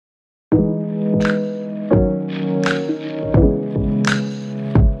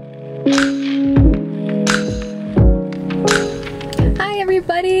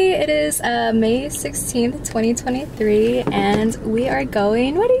is May 16th, 2023, and we are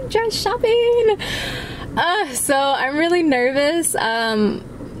going wedding dress shopping. So I'm really nervous.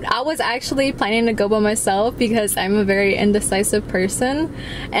 I was actually planning to go by myself because I'm a very indecisive person,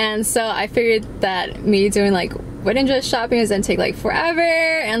 and so I figured that me doing like wedding dress shopping is gonna take like forever,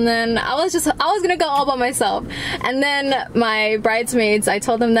 and then I was gonna go all by myself. And then my bridesmaids, I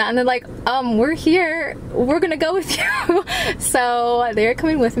told them that, and they're like, we're here, we're gonna go with you. So they're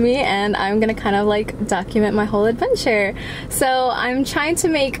coming with me, and I'm gonna kind of like document my whole adventure. So I'm trying to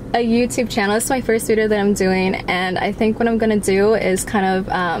make a YouTube channel. This is my first video that I'm doing, and I think what I'm gonna do is kind of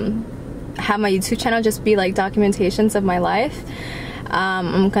have my YouTube channel just be like documentations of my life.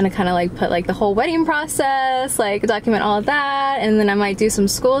 I'm gonna kind of like put like the whole wedding process, like document all of that, and then I might do some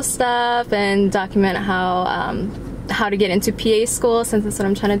school stuff and document how to get into PA school, since that's what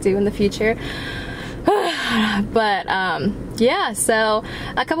I'm trying to do in the future. But yeah, so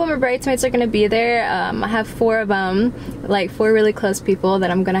a couple of my bridesmaids are gonna be there. I have 4 of them, like 4 really close people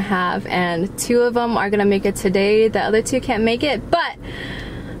that I'm gonna have, and 2 of them are gonna make it today. The other 2 can't make it, but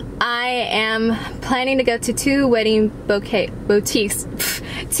I am planning to go to 2 wedding boutiques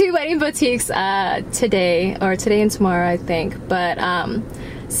today and tomorrow, I think. But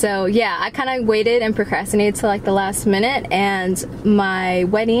so yeah, I kind of waited and procrastinated till like the last minute, and my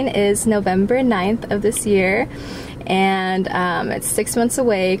wedding is November 9th of this year, and it's 6 months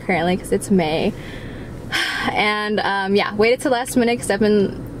away currently because it's May. And yeah, waited till last minute because I've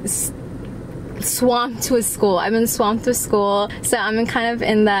been swamped with school. So I'm kind of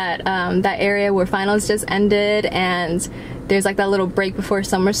in that that area where finals just ended, and there's like that little break before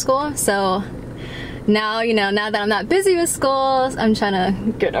summer school. So now, you know, now that I'm not busy with school, I'm trying to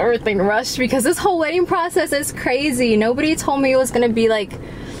get everything rushed because this whole wedding process is crazy. Nobody told me it was gonna be like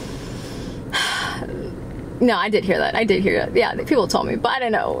no, I did hear that. Yeah, people told me, but I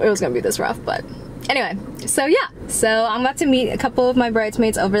didn't know it was gonna be this rough. But anyway, so yeah, so I'm about to meet a couple of my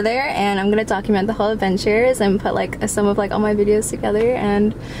bridesmaids over there, and I'm gonna document the whole adventures and put like some of like all my videos together,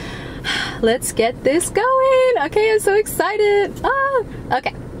 and let's get this going. Okay, I'm so excited.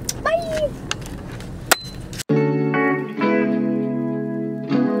 Okay, bye.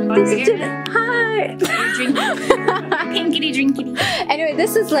 Hi. Pinkity drinkity. Anyway,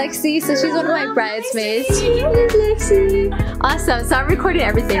 this is Lexi, so she's one of my bridesmaids. Here's Lexi. Awesome. So I'm recording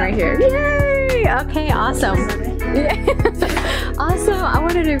everything right here. Yay! Okay, awesome. Yeah. Awesome. I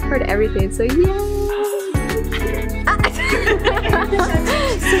wanted to record everything, so yay!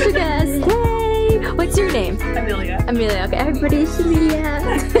 Special guest. Hey! What's your name? Amelia. Amelia. Okay, everybody, it's Amelia.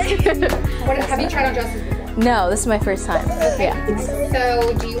 Have you tried on dresses before? No, this is my first time. Yeah.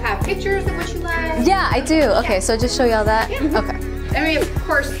 So, do you have pictures of what you like? Yeah, I do. Okay, so just show y'all that? Yeah. Okay. I mean, of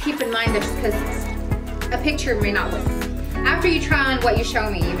course, keep in mind that just because a picture may not look. After you try on what you show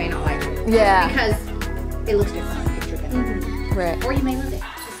me, you may not like it. Yeah. Because it looks different on a picture than Right. Or you may love it.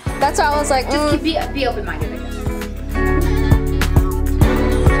 That's why I was like, Just be open-minded, I guess.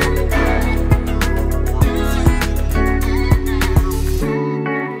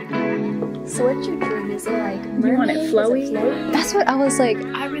 So what's your dream? Is it like You want it flowy? That's what I was like.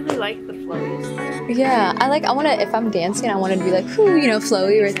 I really like the flowies. Yeah, I want to, if I'm dancing, I want it to be like, whoo, you know,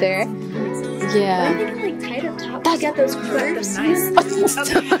 flowy right there. Yeah. I'm thinking like tight up top. You got those curves. Nice.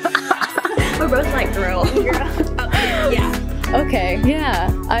 We're both like girl. Yeah. Okay, yeah.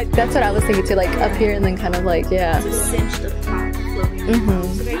 That's what I was thinking too, like up here and then kind of like, yeah. Just cinched up top, flowy. Mm-hmm.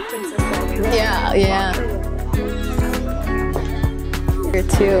 So very princess ball. Yeah, yeah. Here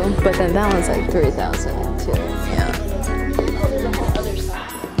too, but then that one's like 3,000 too. Yeah.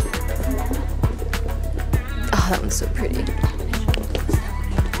 Oh, that one's so pretty.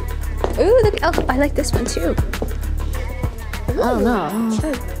 Ooh, look! Oh, I like this one too. I don't know.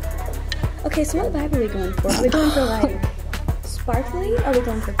 Okay, so what vibe are we going for? Are we going for like sparkly? Or are we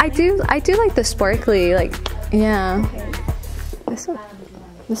going for? I do like the sparkly, like, yeah. Okay.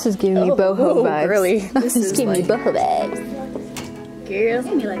 This is giving me boho vibes. Really? This is giving me boho vibes. Girl,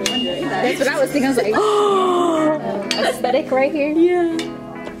 me like that's what I was thinking. I was like, aesthetic right here. Yeah.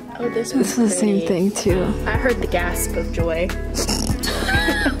 Oh, this This one's is the same thing too. I heard the gasp of joy.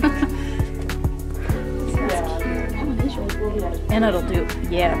 And it'll do,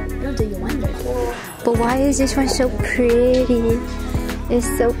 yeah. It'll do you wonders. But why is this one so pretty? It's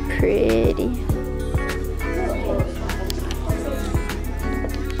so pretty.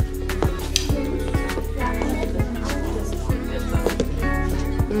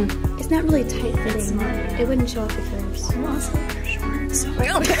 It's not really tight fitting. It wouldn't show off the curves. We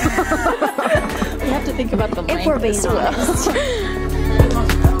have to think about the length. If we're being honest.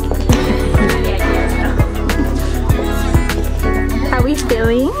 How we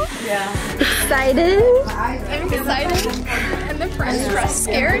feeling? Yeah. excited? I'm excited. And the friends are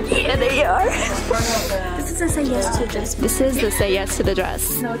scared. Yeah, they are. This is a say yes to the dress. This is the say yes to the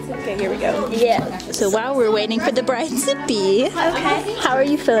dress. No, it's okay. Here we go. Yeah. So while we're waiting for the bride to be, okay. How are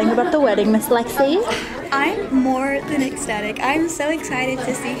you feeling about the wedding, Miss Lexi? I'm more than ecstatic. I'm so excited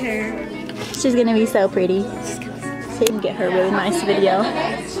to see her. She's gonna be so pretty. So you can get her a really nice video.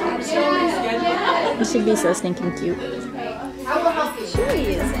 It should be so stinking cute.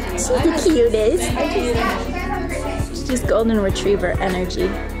 She's the cutest. She's just golden retriever energy.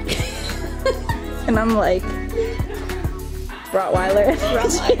 And I'm like Rottweiler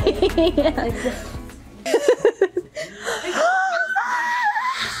energy. Yeah.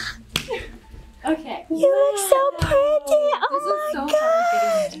 Okay. You look so pretty. Oh my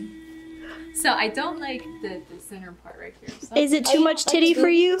god. So I don't like the center part right here. So Is it too much titty for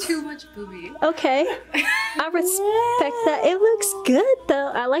you? too much booby. Okay. I respect that. It looks good though.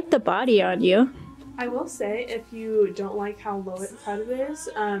 I like the body on you. I will say, if you don't like how low it cut it is,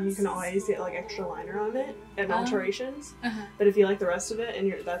 you can always get like extra liner on it and alterations. But if you like the rest of it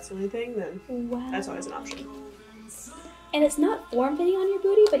and that's the only thing, then that's always an option. And it's not form-fitting on your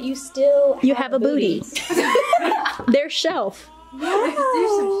booty, but you still have a booty. There's shelf. There's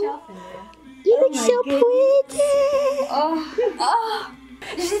some shelf in there. You look so pretty.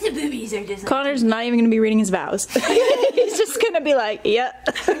 The boobies are just Connor's not even gonna be reading his vows. He's just gonna be like, yep.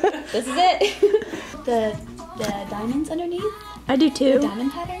 This is it. the diamonds underneath. I do too. The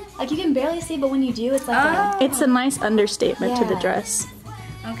diamond pattern. Like you can barely see, but when you do, it's like It's a nice understatement to the dress.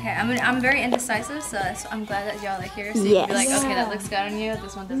 Okay, I'm very indecisive, so I'm glad that y'all are here. So you can be like, okay, that looks good on you.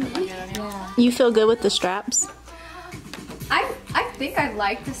 This one doesn't look good on you. You feel good with the straps? I think I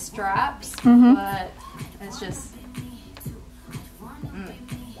like the straps, but it's just.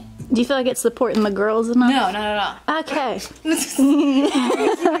 Do you feel like it's supporting the girls enough? No. Okay.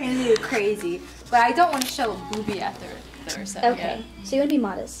 Crazy, but I don't want to show a boobie after the so okay. So you want to be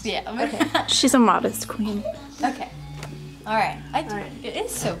modest. Yeah. Okay. She's a modest queen. Okay. All right. It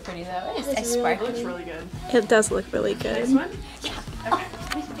is so pretty though. It is sparkly. It looks really good. It does look really good. This one?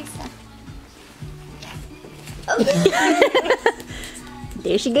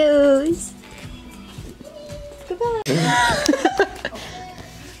 There she goes. Goodbye.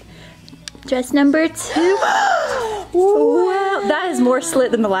 Dress number 2. Wow, that is more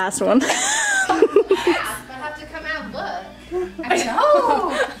slit than the last one. I have to come out and look. I know.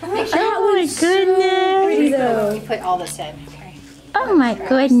 Oh my goodness. You put all this in. Okay. Oh my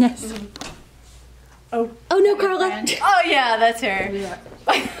goodness. Oh no, Carla. Oh yeah, that's her.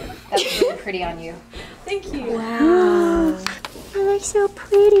 That's really pretty on you. Thank you. Wow. You look so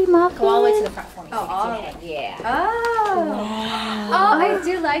pretty, Mom. Go all the way to the front for me. Oh, yeah. Oh. Wow. Oh, I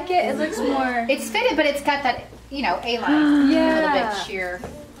do like it. It looks more. It's fitted, but it's got that, A-line. Yeah. A little bit sheer.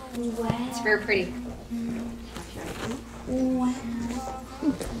 Wow. It's very pretty. Wow.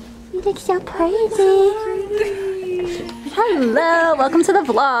 You look so pretty. Hello, welcome to the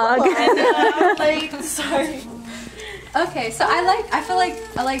vlog. Sorry. Okay, so I feel like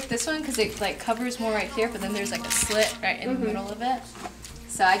I like this one because it like covers more right here, but then there's like a slit right in the middle of it.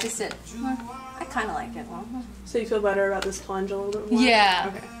 So I just did. I kind of like it. So you feel better about this plunge a little bit more?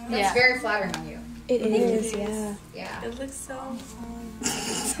 Yeah. Okay. It's very flattering on you. It is, yeah. Yeah. It looks so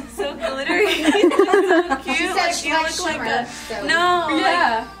glittery. It looks so cute. She said Like she you likes look like shimmer, a so no.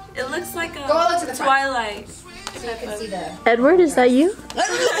 Yeah. Like, it looks like Go all the way to a the front. Twilight. So you can see the. Edward, is that you?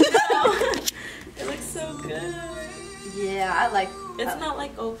 It looks so good. Yeah, I like. It's not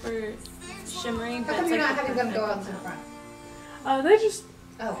like over shimmering, How but come it's you're like not having them go out to the front? They just.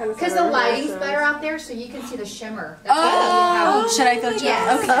 Oh, Kind of because the similar, lighting's so- better out there, so you can see the shimmer. That's Oh, should I go to?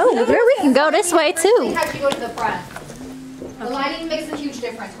 Yes. Okay. Oh, we can go this way We too. have to go to the front. The lighting makes a huge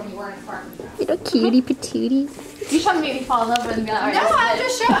difference when you wear it in front. Little cutie patootie. You trying to make me fall in love and be like, No, I'm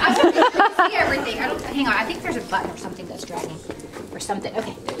just showing. I'm just you can see everything. Hang on, I think there's a button or something that's dragging. Or something.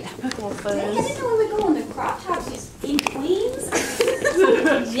 Okay, there we go. I didn't know we would go on the crop tops in Queens.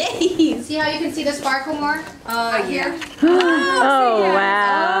 Jeez. See how you can see the sparkle more? Oh yeah. Oh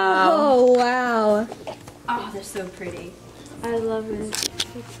wow. Oh wow. Oh, they're so pretty. I love it.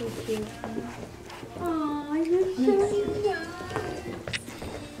 It's so cute. Oh, you're so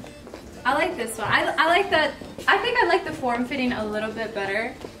I like this one. I like that. I think I like the form fitting a little bit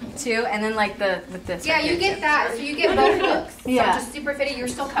better too, and then like with this. Yeah, right you here, get too. that. So you get both looks. Yeah. So just super fitted. You're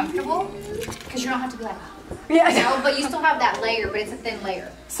still comfortable because you don't have to be like, Yeah. but you still have that layer, but it's a thin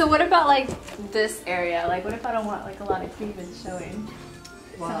layer. So what about like this area? Like what if I don't want like a lot of cleavage showing?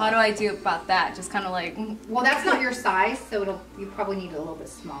 So how do I do about that? Just kind of like. Well, that's not your size, so you probably need it a little bit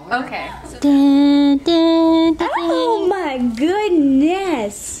smaller. Okay. Dun, dun, Oh my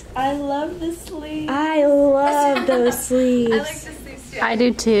goodness! I love the sleeve. I love those sleeves. I like the sleeves too. I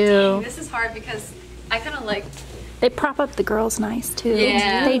do too. This is hard because I kind of like. They prop up the girls nice too.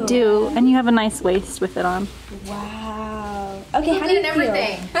 Yeah. They do. And you have a nice waist with it on. Wow. Okay, how do you feel?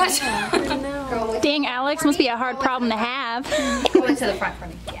 everything. No. Dang, Alex, must be a hard problem to have. Go into the front for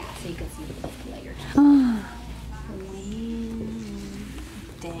me. Yeah, so you can see the layers.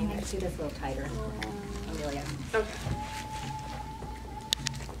 Dang, let's do this a little tighter. Amelia. Okay.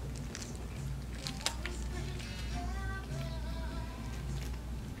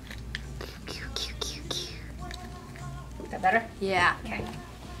 Is that better? Yeah. Okay.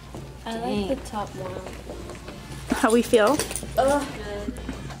 I like the top more. How we feel? Oh, good.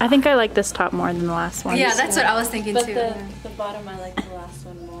 I think I like this top more than the last one. Yeah, that's what I was thinking But too. the bottom, I like the last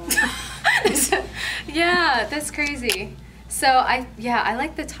one more. Yeah, that's crazy. So I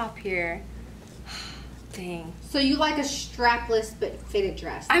like the top here. Dang. So you like a strapless but fitted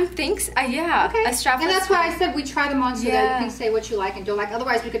dress? I'm yeah. Okay. A strapless. And that's why I said we try them on so that Yeah. you can say what you like and don't like.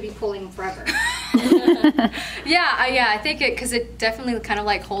 Otherwise, we could be pulling forever. Yeah, I think it because it definitely kind of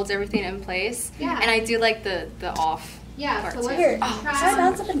like holds everything in place. Yeah. And I do like the off. Yeah. Parts So let's Here, try try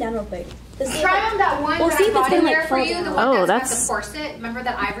bounce up and down real quick. Try on that one We'll that see I if it's brought gonna, in like, there for fall you. The down. one Oh, that's got that's- the corset. Remember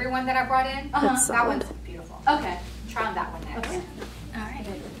that ivory one that I brought in? That's That solid. one's beautiful. Okay. Try on that one next. Okay. All right.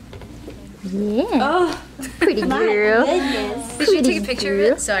 Yeah. Oh, Pretty girl. Goodness. did you take a picture of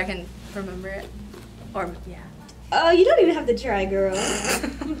it so I can remember it? Or yeah. Oh, you don't even have to try, girl.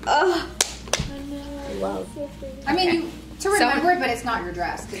 Oh. Love. I mean, to remember it, but it's not your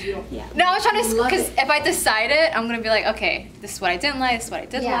dress because you don't. Yeah. No, I was trying to Love because it. if I decide it, I'm gonna be like, okay, this is what I didn't like. This is what I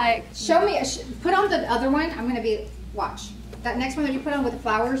did like. Show me. Put on the other one. I'm gonna be watch that next one that you put on with the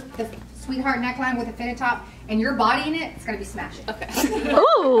flowers, the sweetheart neckline with a fitted top, and your body in it. It's gonna be smashing. Okay.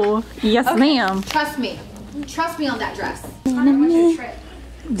 Ooh, yes ma'am. Trust me. Trust me on that dress. It's not much of a trick.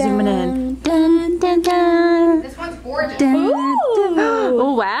 Zooming in. Dun, dun, dun. This one's gorgeous. Dun.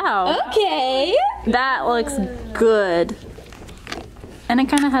 Oh, wow. Okay. That looks good. And it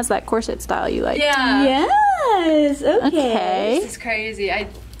kind of has that corset style you like. Yeah. Yes. Okay. Okay. This is crazy.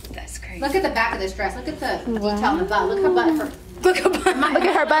 That's crazy. Look at the back of this dress. Look at the detail on the butt. Look at her butt. Look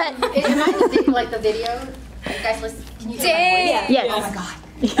at her butt. It reminds me like the video. You guys listen. Can you see my voice? Yes. Oh my god.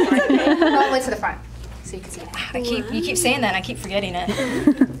 Go all the way to the front so you can see it. You keep saying that and I keep forgetting it.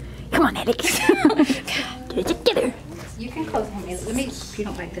 Come on, Alex. Get it together. You can close him. Let me, if you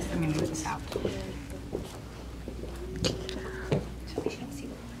don't like this, let me move this out. So you don't see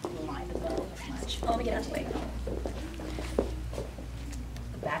the line of the bow as much. Oh, let me get out of the way.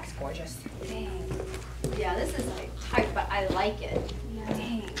 The back's gorgeous. Dang. Yeah, this is like tight, but I like it.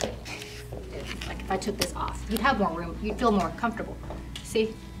 Dang. Like if I took this off, you'd have more room. You'd feel more comfortable.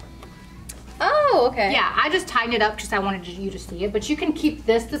 See? Oh, okay. Yeah, I just tightened it up because I wanted you to see it. But you can keep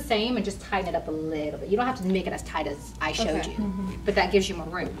this the same and just tighten it up a little bit. You don't have to make it as tight as I showed Okay. you. But that gives you more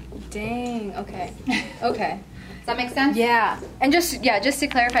room. Dang. Okay. Okay. Does that make sense? Yeah. And just to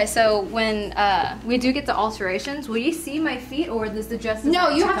clarify, so when we do get the alterations, will you see my feet or does the dress? No,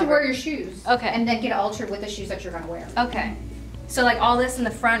 you have to cover? wear your shoes. Okay. And then get it altered with the shoes that you're going to wear. Okay. So like all this in the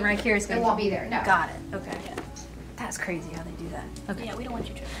front right here is It gonna won't be there. No. Got it. Okay. That's crazy how they do that. Okay. Yeah, we don't want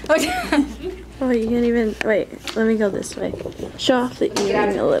you to. Okay. Oh, you can't even. Wait, let me go this way. Show off the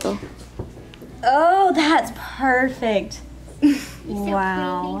earring a little. Oh, that's perfect.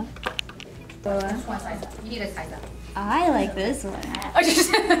 Wow. Just one size up. You need a size up. I like this one.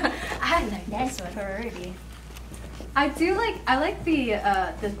 I like This one already. I like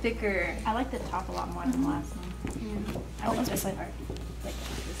the thicker. I like the top a lot more than the last one. I like this part.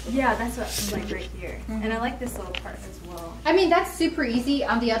 Yeah, that's what I like right here. And I like this little part as well. I mean, that's super easy.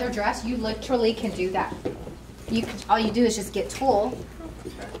 On the other dress, you literally can do that. All you do is just get tulle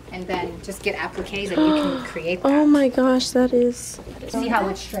and then just get appliques and you can create that. Oh my gosh, that is. See how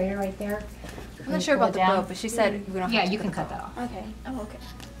it's straighter right there? I'm not sure about the bow, but she said we don't have Yeah, to you cut can the cut bow. that off. Okay. Oh, okay.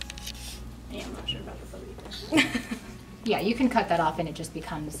 Yeah, I'm not sure about the bow either. Yeah, you can cut that off and it just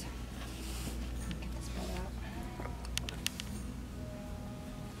becomes. Get this part out.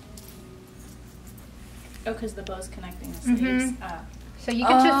 Oh, because the bow's connecting the sleeves. So you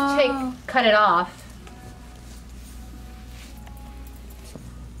can just cut it off.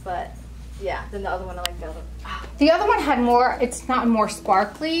 But yeah, then the other one I like the other. The other one had more, it's not more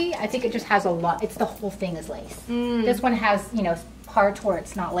sparkly. I think it just has a lot, it's the whole thing is lace. This one has, parts where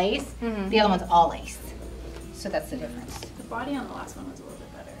it's not lace. The other one's all lace. So that's the difference. The body on the last one was a little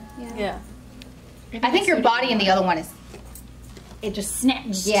bit better. Yeah. I think your body in the other one is, it just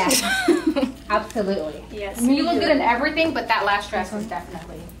snaps. Yeah, absolutely. Yes. I mean, you look good in everything, but that last dress was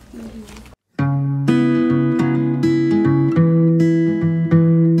definitely.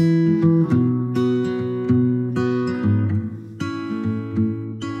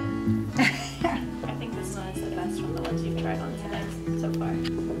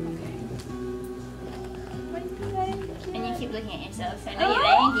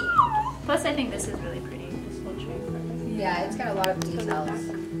 think this is really pretty. This whole tray. Yeah, it's got a lot of details. Yeah. I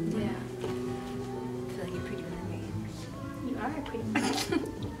feel like you're prettier than me. You are pretty much.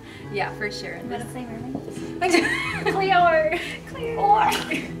 Yeah, for sure. You wanna play mermaid? Clear.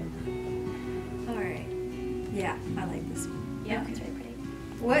 Alright. Yeah, I like this one. Yeah, it's really pretty.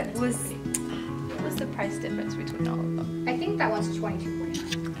 What was the price difference between all of them? I think that one's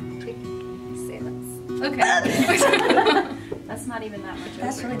 $22.49. Say less. Okay. That's not even that much.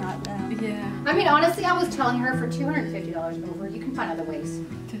 That's really not bad. Yeah. I mean, honestly, I was telling her for $250 over, you can find other ways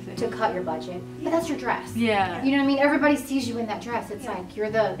to cut your budget. But that's your dress. Yeah. You know what I mean? Everybody sees you in that dress. It's like you're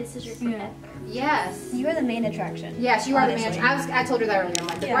the This is your forever. yes. You are the main attraction. Yes, you are the Honestly. man. I told her that earlier. I'm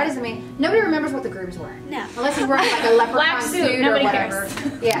like, the Yeah. bride is the main. Nobody remembers what the groom's wearing. No. Unless he's wearing like a leprechaun suit, suit or nobody whatever.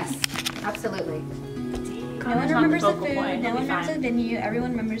 Yes, absolutely. No one remembers the food, no one remembers the venue,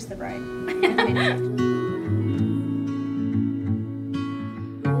 everyone remembers the bride.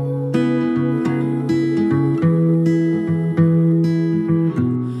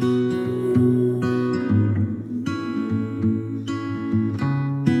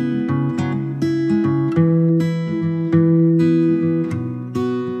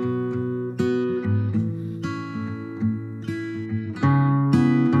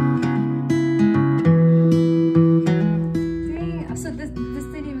 So this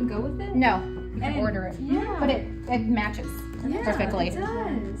didn't even go with it? No, you can order it. Yeah. But it matches perfectly. It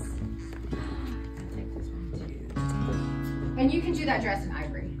does. And you can do that dress in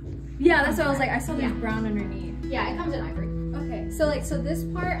ivory. Yeah, that's what I was like. I saw Yeah. these brown underneath. Yeah, it comes in ivory. Okay, so this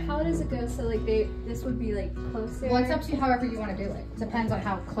part, how does it go? So like this would be like closer. Well, it's up to you however you want to do it. Depends on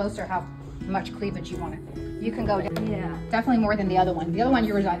how close or how much cleavage you want it. You can go down. Yeah. Definitely more than the other one. The other one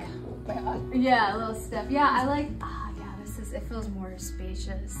you were like, Yeah, a little step. Yeah, I like. Ah, yeah. It feels more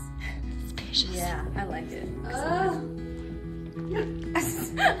spacious. Spacious. Yeah, I like it.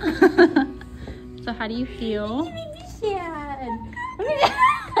 So how do you feel?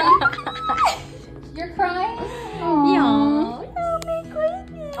 you're crying? Yeah.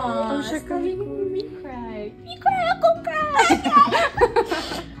 Oh, sugar, you made me cry.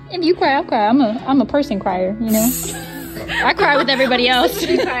 If you cry, I'll cry. I'm a person crier, you know. I cry with everybody else.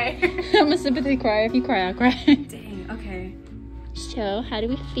 I'm a sympathy crier. If you cry, I'll cry. Dang. Okay. So how do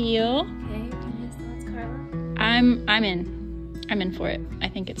we feel? Okay. Do you have thoughts, Carla? I'm in for it. I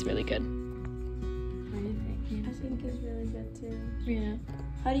think it's really good. I think it's really good too. Yeah.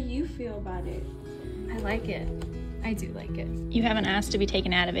 How do you feel about it? I like it. I do like it. You haven't asked to be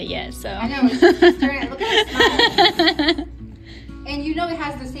taken out of it yet, so. I know. It's just staring at it. Look at it smiling. And you know it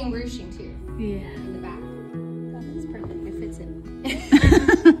has the same ruching too Yeah. in the back. That's perfect. It fits in.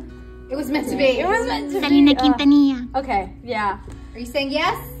 It was meant to be. It was meant to be. Selena Quintanilla. Okay. Yeah. Are you saying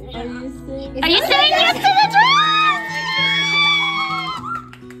yes? Are you saying? Are you saying yes to the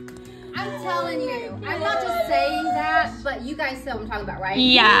I'm telling you. I'm not just saying that, but you guys know what I'm talking about, right?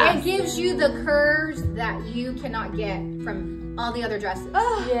 Yeah. It gives you the curves that you cannot get from all the other dresses.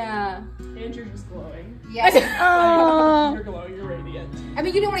 Yeah. And you're just glowing. Yes. Oh. You're glowing. You're radiant. I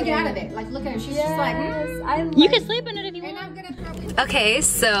mean, you didn't want to get out of it. Like, look at her. She's just like, You can sleep in it if you and want. I'm gonna throw it. Okay,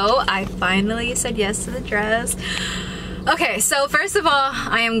 so I finally said yes to the dress. Okay, so first of all,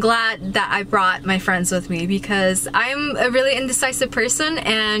 I am glad that I brought my friends with me because I'm a really indecisive person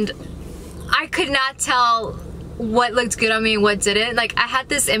and I could not tell what looked good on me and what didn't. Like, I had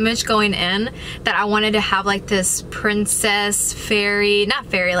this image going in that I wanted to have like this princess fairy, not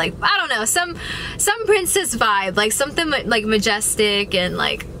fairy, like, I don't know, some princess vibe, like something like majestic and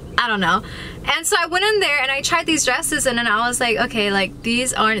like, I don't know. And so I went in there and I tried these dresses and then I was like, okay, like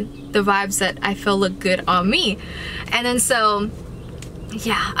these aren't the vibes that I feel look good on me. And then so,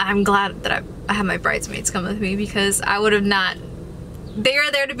 yeah, I'm glad that I have my bridesmaids come with me because I would have not. They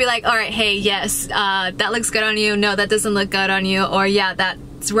are there to be like, all right, hey, yes, that looks good on you. No, that doesn't look good on you. Or yeah,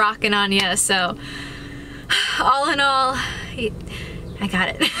 that's rocking on you. So all in all, I got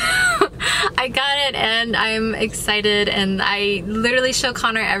it. I got it and I'm excited and I literally show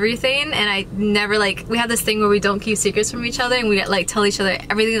Connor everything and I never like, we have this thing where we don't keep secrets from each other and we like tell each other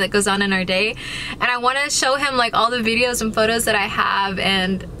everything that goes on in our day. And I want to show him like all the videos and photos that I have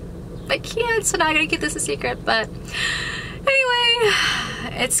and I can't, so now I'm gonna keep this a secret, but anyway,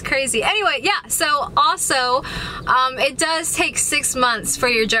 it's crazy. Anyway, yeah, so also, it does take 6 months for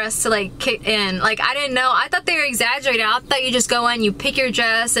your dress to like kick in. Like, I didn't know, I thought they were exaggerating. I thought you just go in, you pick your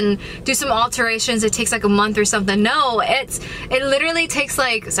dress and do some alterations. It takes like a month or something. No, it literally takes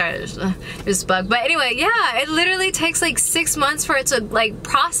like, sorry, there's a bug. But anyway, yeah, it literally takes like 6 months for it to like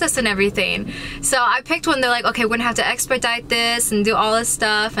process and everything. So I picked one, they're like, okay, we're gonna have to expedite this and do all this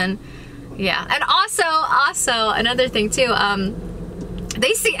stuff and yeah. And also another thing too,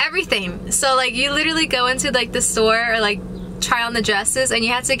 they see everything. So like you literally go into like the store or like try on the dresses and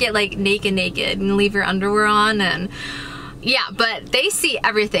you have to get like naked and leave your underwear on, and yeah, but they see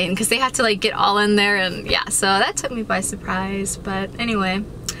everything because they have to like get all in there, and yeah, so that took me by surprise. But anyway,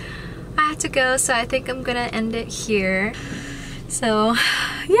 I have to go, so I think I'm gonna end it here. So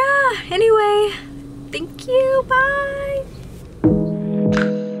yeah, anyway, thank you, bye.